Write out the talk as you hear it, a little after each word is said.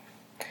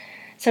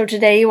So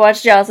today you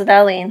watched Jaws with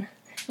Eileen.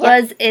 Yep.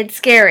 Was it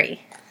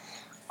scary?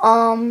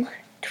 To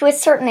a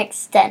certain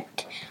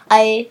extent.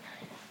 I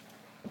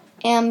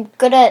am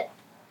good at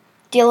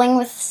dealing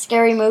with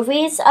scary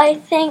movies, I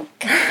think.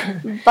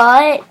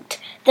 But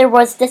there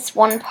was this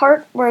one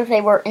part where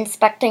they were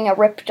inspecting a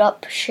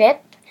ripped-up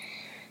ship,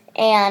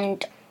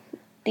 and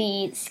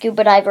the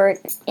scuba diver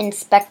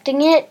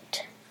inspecting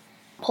it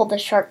pulled a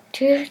shark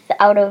tooth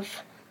out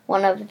of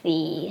one of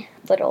the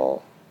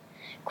little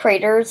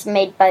craters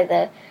made by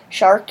the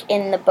shark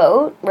in the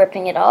boat,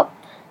 ripping it up,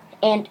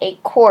 and a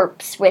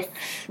corpse with,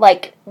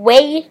 like,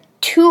 way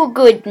too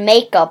good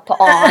makeup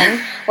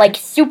on, like,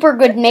 super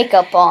good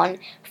makeup on,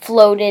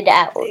 floated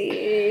out.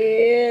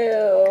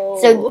 Ew.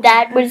 So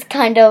that was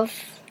kind of,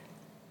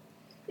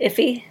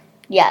 Iffy?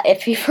 yeah,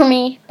 iffy for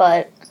me,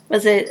 but,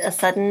 Was it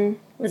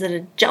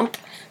a jump?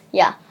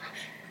 yeah.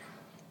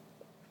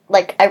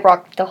 Like, I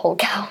rocked the whole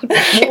couch.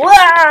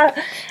 Wah!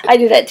 I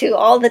do that too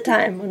all the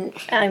time when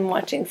I'm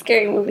watching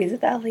scary movies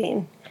with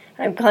Eileen.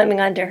 I'm climbing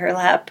onto her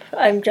lap.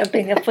 I'm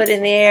jumping a foot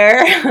in the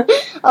air.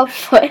 A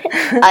foot?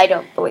 I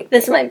don't believe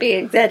This might be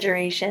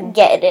exaggeration.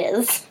 Yeah, it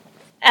is.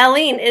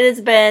 Eileen, it has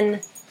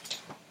been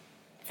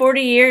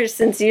 40 years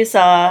since you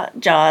saw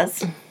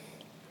Jaws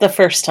The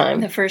first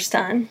time. the first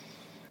time.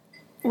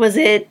 Was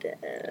it...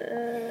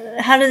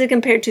 how does it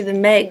compare to the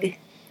Meg?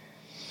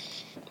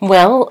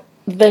 Well,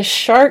 the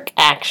shark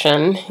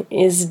action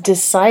is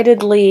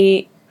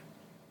decidedly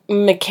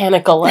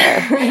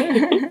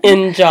mechanicaler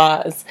in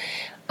Jaws.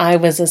 I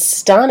was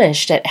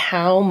astonished at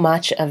how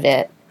much of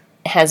it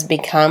has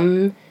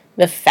become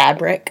the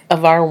fabric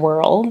of our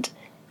world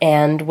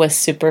and was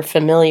super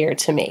familiar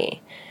to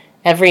me.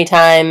 Every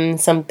time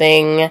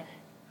something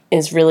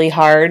is really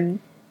hard,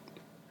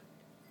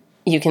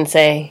 you can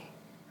say,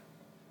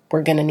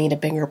 we're going to need a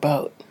bigger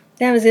boat.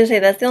 Yeah, I was going to say,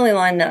 that's the only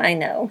line that I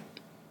know.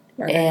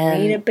 We're going to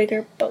And- need a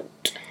bigger boat.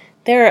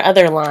 There are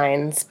other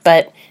lines,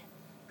 but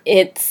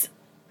it's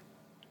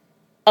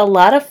a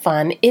lot of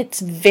fun. It's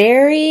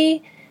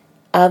very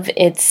of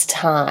its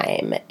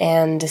time,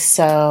 and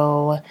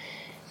so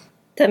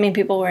Does that mean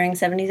people wearing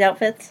 70s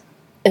outfits?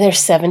 there's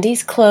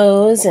 70s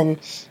clothes, and,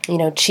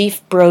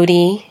 Chief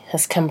Brody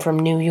has come from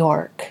New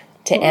York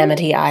to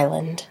Amity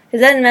Island. Is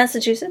that in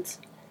Massachusetts?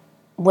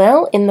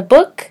 Well, in the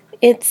book,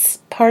 it's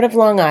part of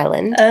Long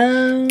Island.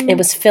 It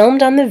was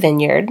filmed on the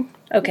Vineyard.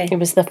 Okay. It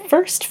was the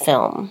first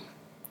film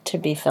to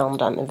be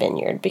filmed on the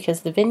Vineyard,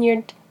 because the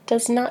Vineyard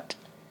does not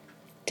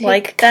take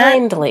Like that?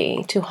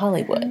 kindly to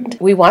Hollywood.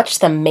 We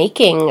watched the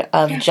making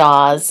of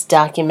Jaws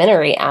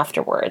documentary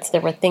afterwards.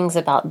 There were things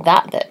about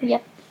that.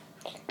 Yep.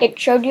 It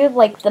showed you,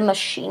 like, the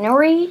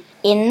machinery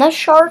in the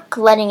shark,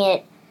 letting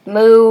it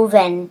move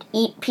and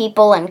eat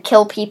people and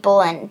kill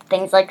people and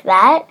things like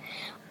that.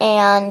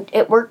 And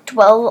it worked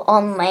well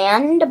on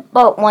land,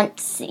 but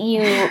once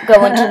you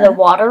go into the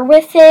water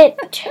with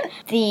it,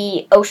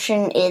 the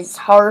ocean is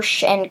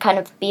harsh and kind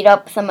of beat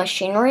up the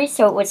machinery,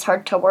 so it was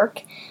hard to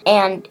work.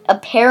 And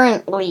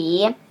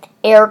apparently,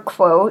 air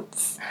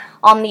quotes,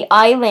 on the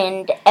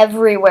island,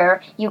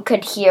 everywhere, you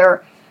could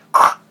hear,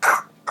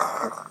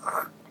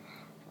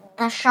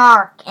 the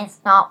shark is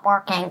not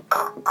working.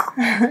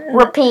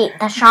 Repeat,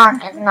 the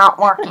shark is not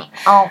working.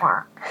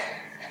 Over.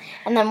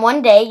 And then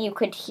one day you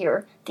could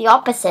hear the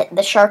opposite.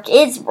 The shark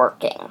is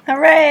working.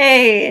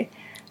 Hooray!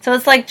 So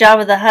it's like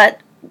Jabba the Hutt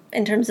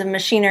in terms of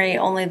machinery,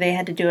 only they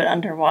had to do it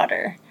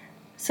underwater.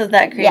 So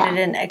that created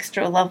an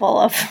extra level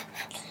of...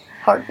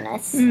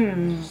 Hardness.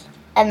 And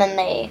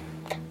then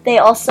they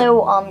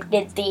also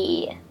did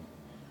the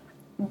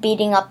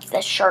beating up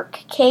the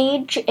shark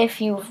cage. If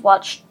you've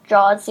watched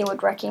Jaws, you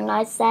would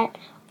recognize that.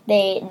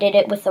 They did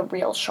it with a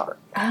real shark.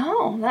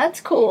 Oh, that's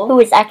cool. Who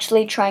was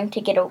actually trying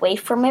to get away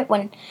from it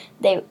when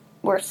they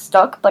were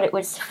stuck, but it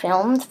was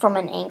filmed from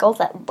an angle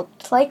that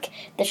looked like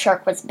the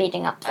shark was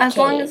beating up the cage. As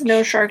long as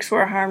no sharks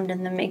were harmed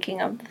in the making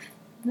of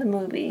the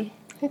movie.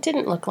 It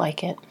didn't look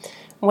like it.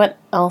 What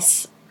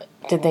else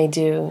did they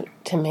do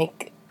to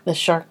make the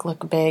shark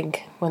look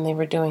big when they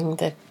were doing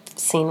the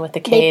scene with the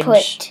cage? They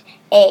put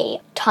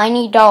a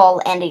tiny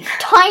doll and a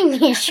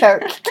tiny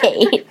shark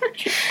cage.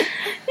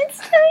 It's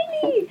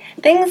tiny!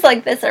 Things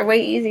like this are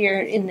way easier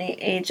in the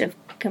age of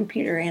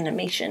computer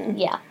animation.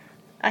 Yeah.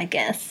 I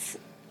guess.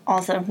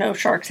 Also, no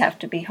sharks have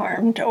to be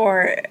harmed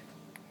or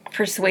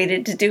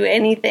persuaded to do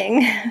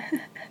anything.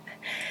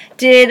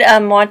 Did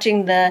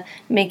watching the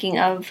making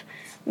of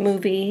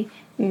movie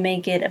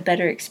make it a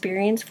better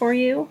experience for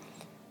you,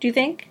 do you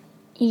think?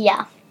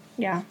 Yeah.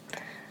 Yeah.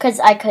 Because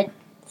I could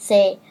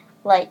say,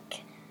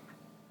 like,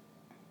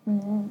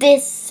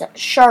 this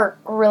shark,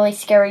 really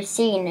scary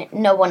scene,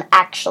 no one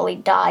actually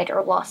died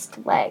or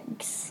lost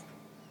legs.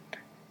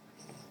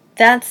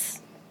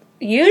 That's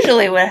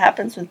usually what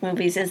happens with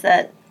movies, is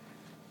that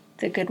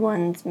the good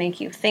ones make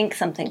you think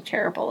something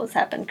terrible has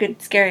happened.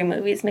 Good scary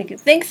movies make you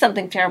think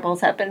something terrible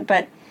has happened,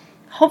 but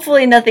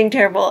hopefully nothing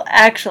terrible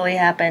actually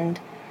happened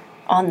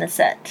on the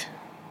set.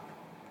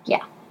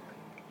 Yeah.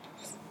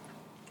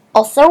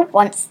 Also,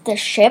 once the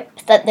ship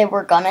that they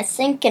were gonna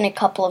sink in a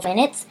couple of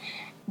minutes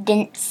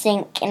didn't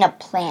sink in a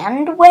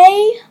planned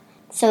way,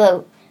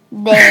 so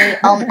they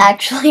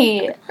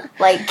actually,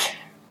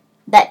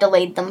 that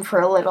delayed them for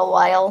a little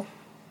while.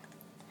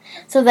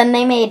 So then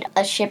they made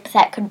a ship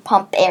that could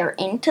pump air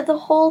into the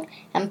hole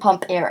and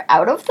pump air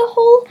out of the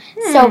hole.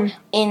 So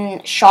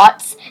in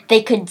shots,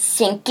 they could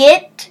sink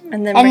it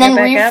And then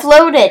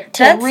refloat it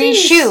to That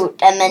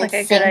reshoot. And then like a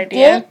good sink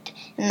idea. it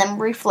and then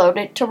refloat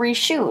it to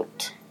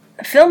reshoot.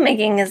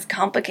 Filmmaking is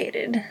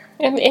complicated.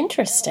 And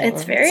interesting.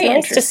 It's very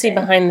nice to see interesting.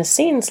 behind the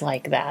scenes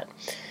like that.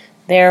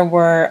 There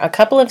were a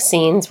couple of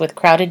scenes with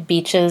crowded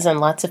beaches and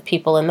lots of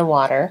people in the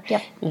water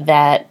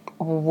that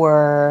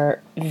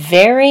were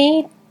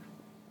very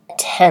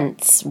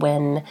tense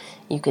when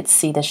you could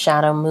see the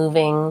shadow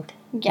moving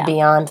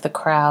beyond the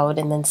crowd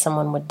and then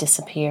someone would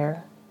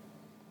disappear.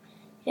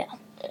 Yeah.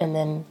 And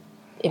then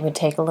it would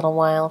take a little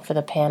while for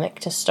the panic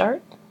to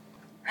start.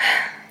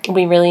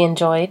 We really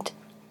enjoyed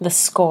the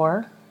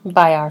score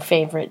by our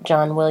favorite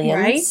John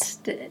Williams.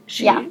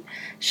 Right?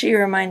 She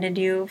reminded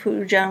you of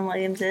who John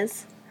Williams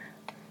is.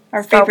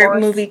 Our Star favorite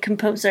Wars. movie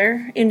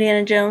composer,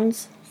 Indiana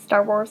Jones.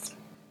 Star Wars.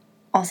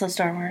 Also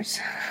Star Wars.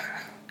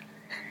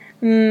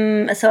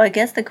 So I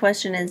guess the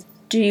question is,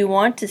 do you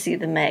want to see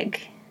the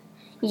Meg?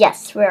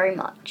 Yes, very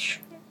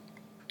much.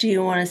 Do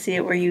you want to see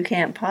it where you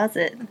can't pause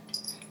it?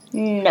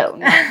 No,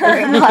 not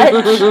very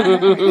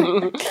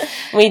much.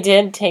 We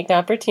did take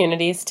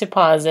opportunities to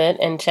pause it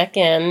and check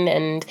in,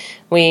 and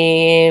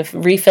we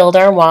refilled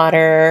our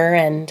water,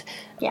 and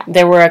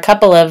there were a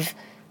couple of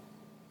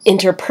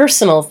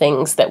interpersonal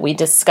things that we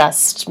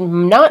discussed,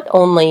 not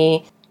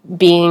only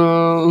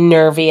being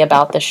nervy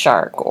about the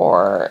shark,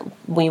 or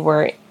we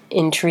were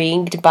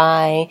intrigued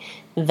by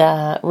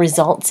the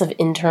results of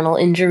internal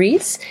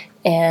injuries,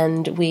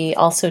 and we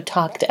also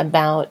talked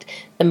about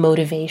the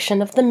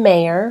motivation of the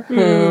mayor,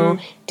 who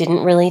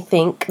didn't really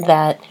think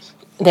that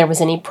there was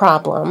any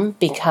problem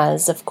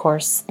because, of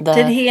course,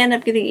 Did he end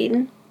up getting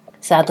eaten?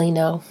 Sadly,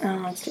 no.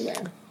 Oh, that's too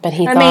bad. But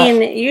he I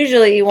mean,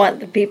 usually you want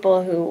the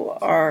people who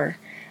are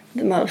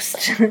the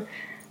most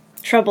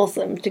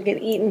troublesome to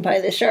get eaten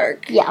by the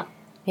shark. Yeah.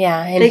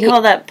 Yeah, and They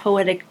call that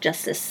poetic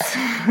justice.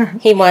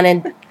 he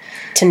wanted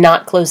to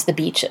not close the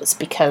beaches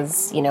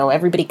because,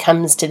 everybody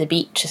comes to the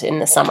beach in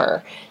the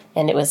summer.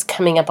 And it was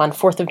coming up on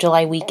 4th of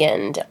July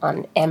weekend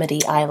on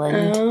Amity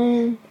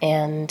Island.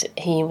 And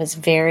he was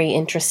very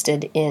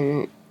interested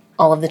in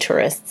all of the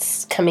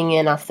tourists coming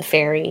in off the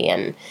ferry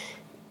and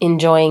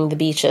enjoying the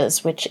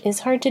beaches, which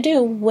is hard to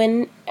do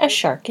when a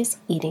shark is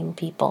eating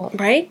people.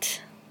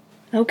 Right?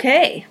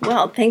 Okay.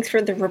 Well, thanks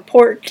for the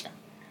report.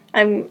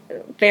 I'm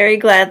very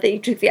glad that you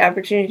took the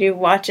opportunity to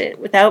watch it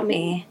without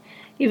me.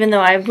 Even though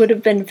I would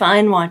have been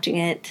fine watching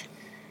it,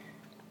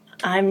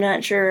 I'm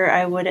not sure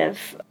I would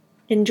have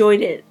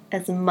enjoyed it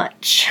as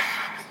much.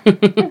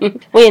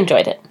 We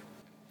enjoyed it.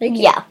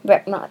 Yeah,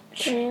 very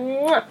much.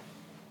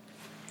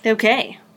 Okay.